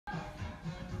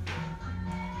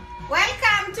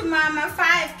to Mama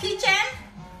 5 Kitchen.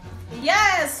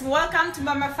 Yes, welcome to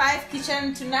Mama 5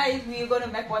 Kitchen. Tonight we're going to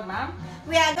make what, Mom?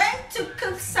 We are going to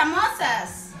cook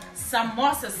samosas.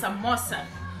 Samosa.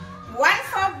 One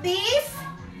for beef.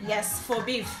 Yes, for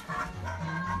beef.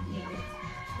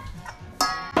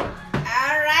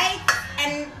 Alright,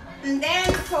 and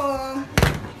then for...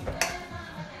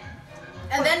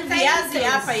 And then viazi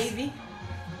hapa hivi.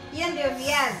 Hiyo ndio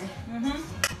viazi.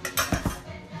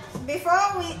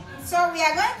 So we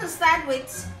are going to start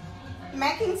with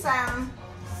making some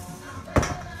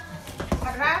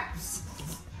wraps.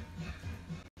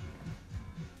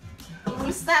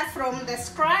 We'll start from the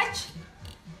scratch.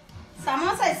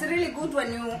 Samosa is really good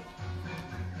when you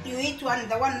eat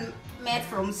the one made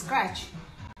from scratch.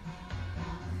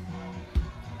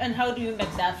 And how do you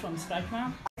make that from scratch,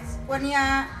 Mom? When you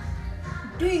are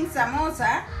doing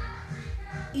samosa,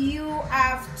 you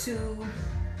have to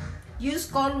use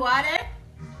cold water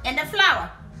and the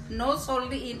flour. No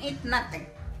salt in it, nothing.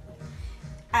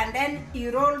 And then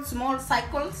you roll small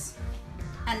circles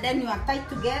and then you are tied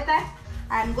together.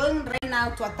 I'm going right now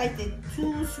to attach the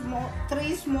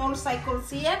three small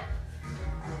circles here.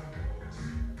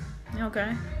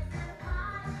 Okay.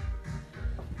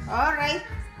 Alright,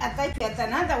 attach with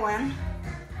another one.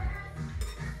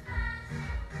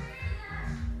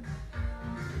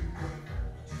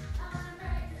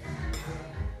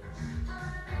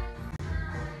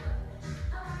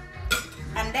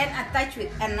 And then attach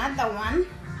with another one.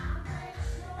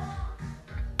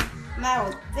 Now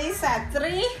these are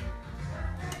three.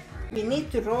 We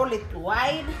need to roll it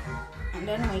wide and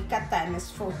then we cut times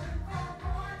 4.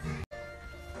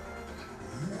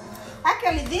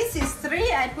 Actually this is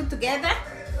 3 I put together.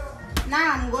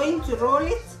 Now I'm going to roll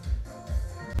it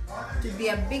to be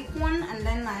a big one and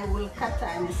then I will cut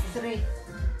times 3.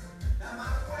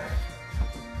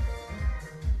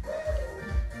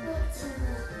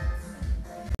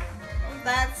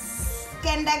 That's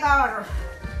Kendagar.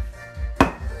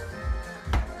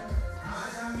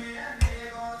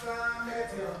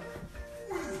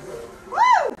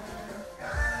 Woo!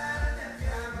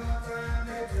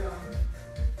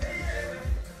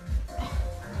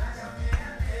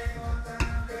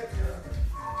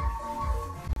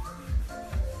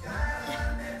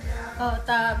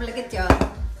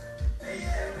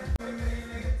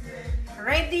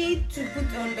 Ready to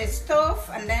put on the stove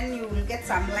and then you will get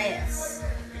some layers.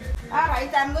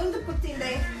 Alright, I'm going to put in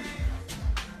the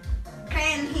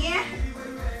pan here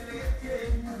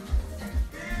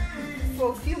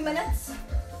for a few minutes.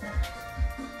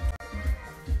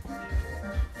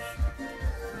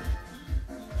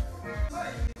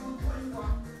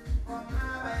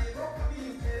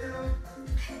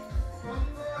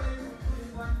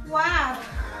 Wow!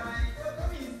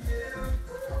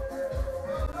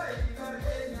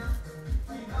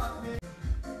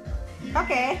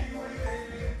 Okay,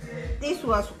 this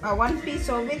was one piece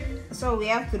of it, so we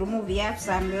have to remove. We have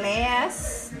some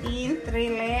layers, 3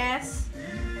 layers.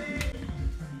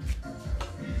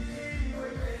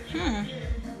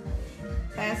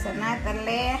 That's another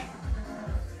layer,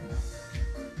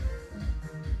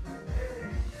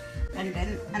 and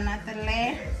then another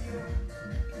layer.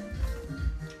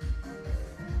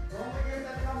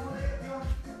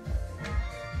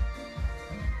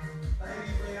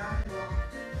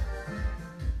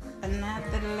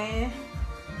 Another layer.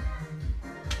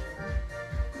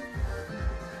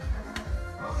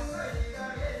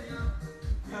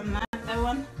 Another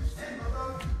one.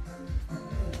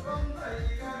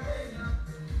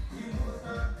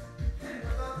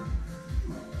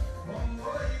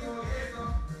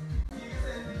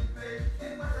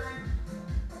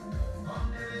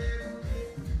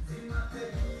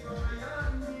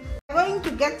 We're going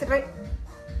to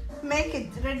make it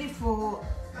ready for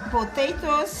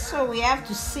potatoes, so we have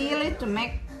to seal it to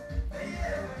make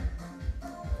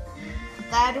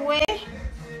that way,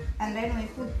 and then we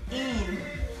put in.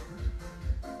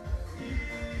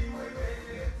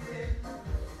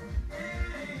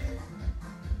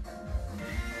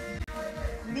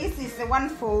 This is the one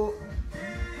for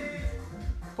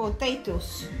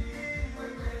potatoes.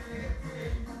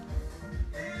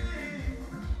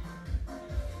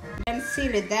 And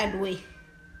seal it that way.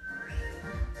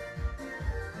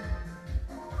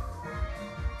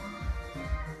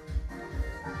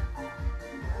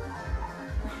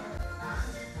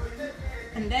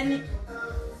 And then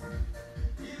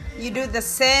You do the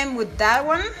same with that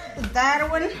one?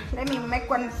 Let me make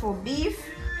one for beef.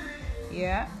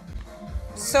 Yeah.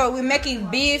 So we're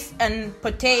making beef and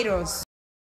potatoes.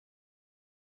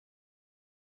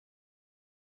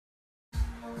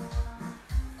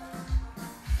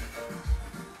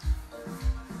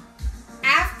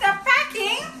 After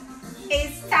packing,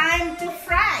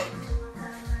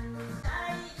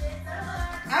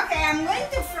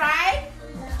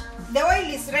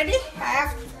 ready. I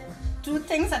have two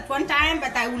things at one time,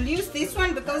 but I will use this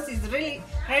one because it's really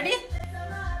ready.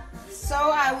 So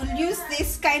I will use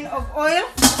this kind of oil.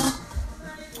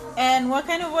 And what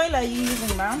kind of oil are you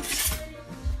using, Mom?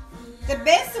 The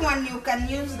best one you can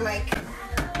use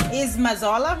is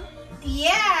Mazola.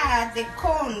 Yeah, the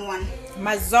corn one.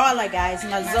 Mazola, guys.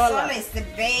 Mazola is the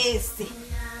best.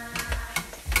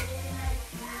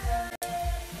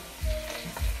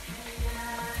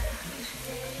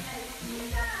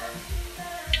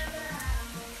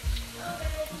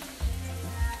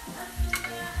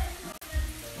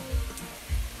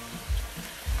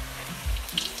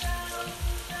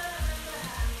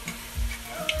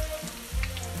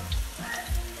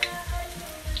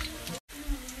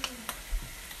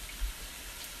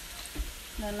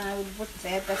 Then I will put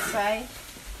the other side.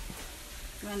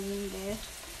 One in there.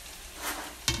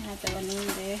 Another one in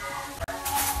there.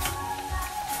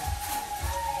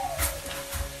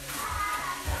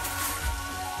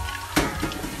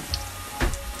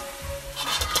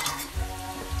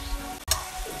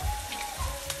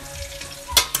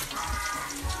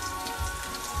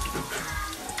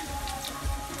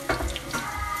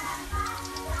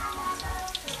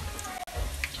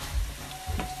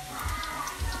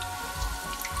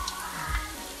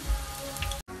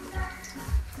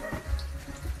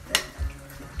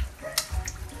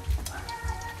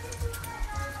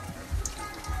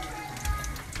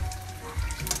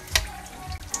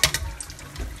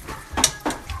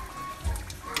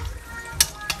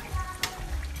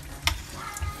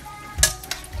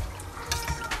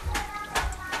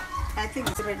 I think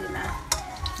it's ready now.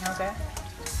 Okay.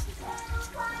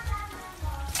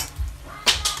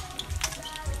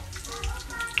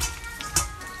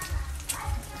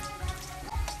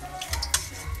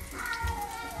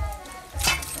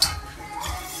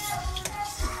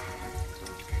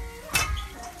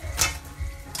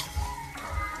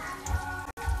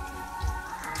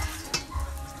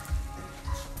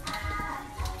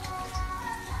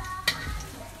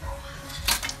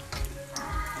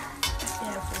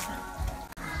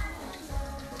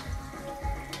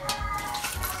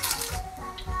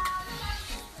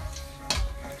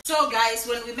 So guys,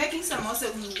 when we're making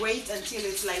samosa, we wait until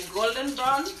it's like golden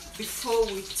brown before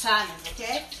we turn it,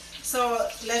 okay? So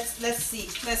let's see,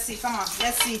 come on,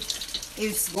 let's see if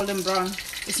it's golden brown.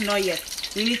 It's not yet.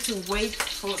 We need to wait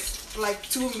for like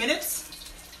 2 minutes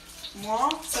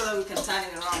more so that we can turn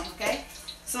it around, okay?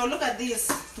 So look at this.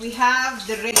 We have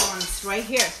the red ones right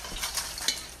here.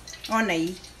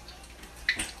 Onai.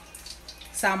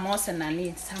 Samosa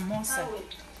nani, samosa.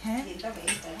 Huh?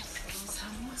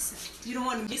 You don't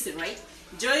want to miss it, right?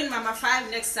 Join Mama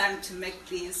 5 next time to make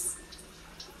this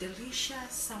delicious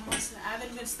samosa. I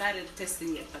haven't even started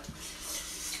testing yet, but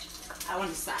I want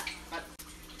to start. But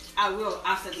I will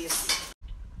after this.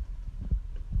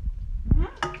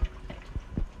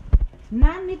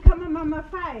 Nani kama Mama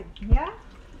 5, yeah?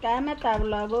 Kama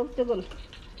tablagok tugul.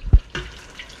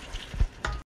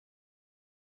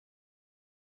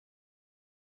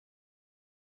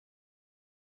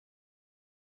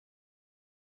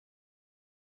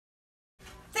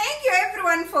 Thank you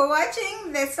everyone for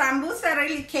watching. The sambusa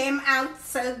really came out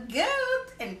so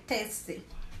good and tasty.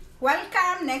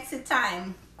 Welcome next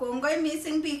time. Kongoi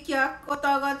missing picture.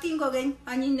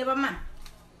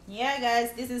 Yeah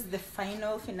guys, this is the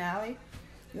final finale.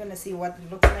 You're gonna see what it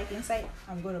looks like inside.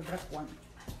 I'm gonna break one.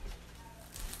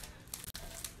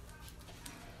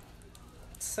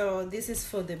 So this is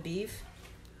for the beef.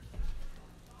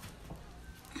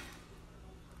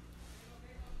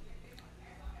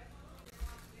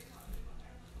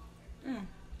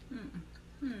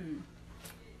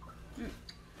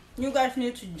 You guys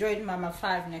need to join Mama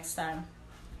 5 next time.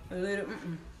 A little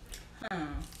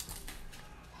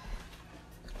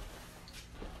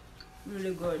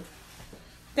really good.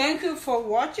 Thank you for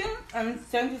watching and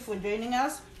thank you for joining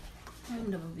us.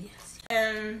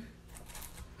 And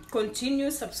continue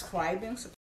subscribing.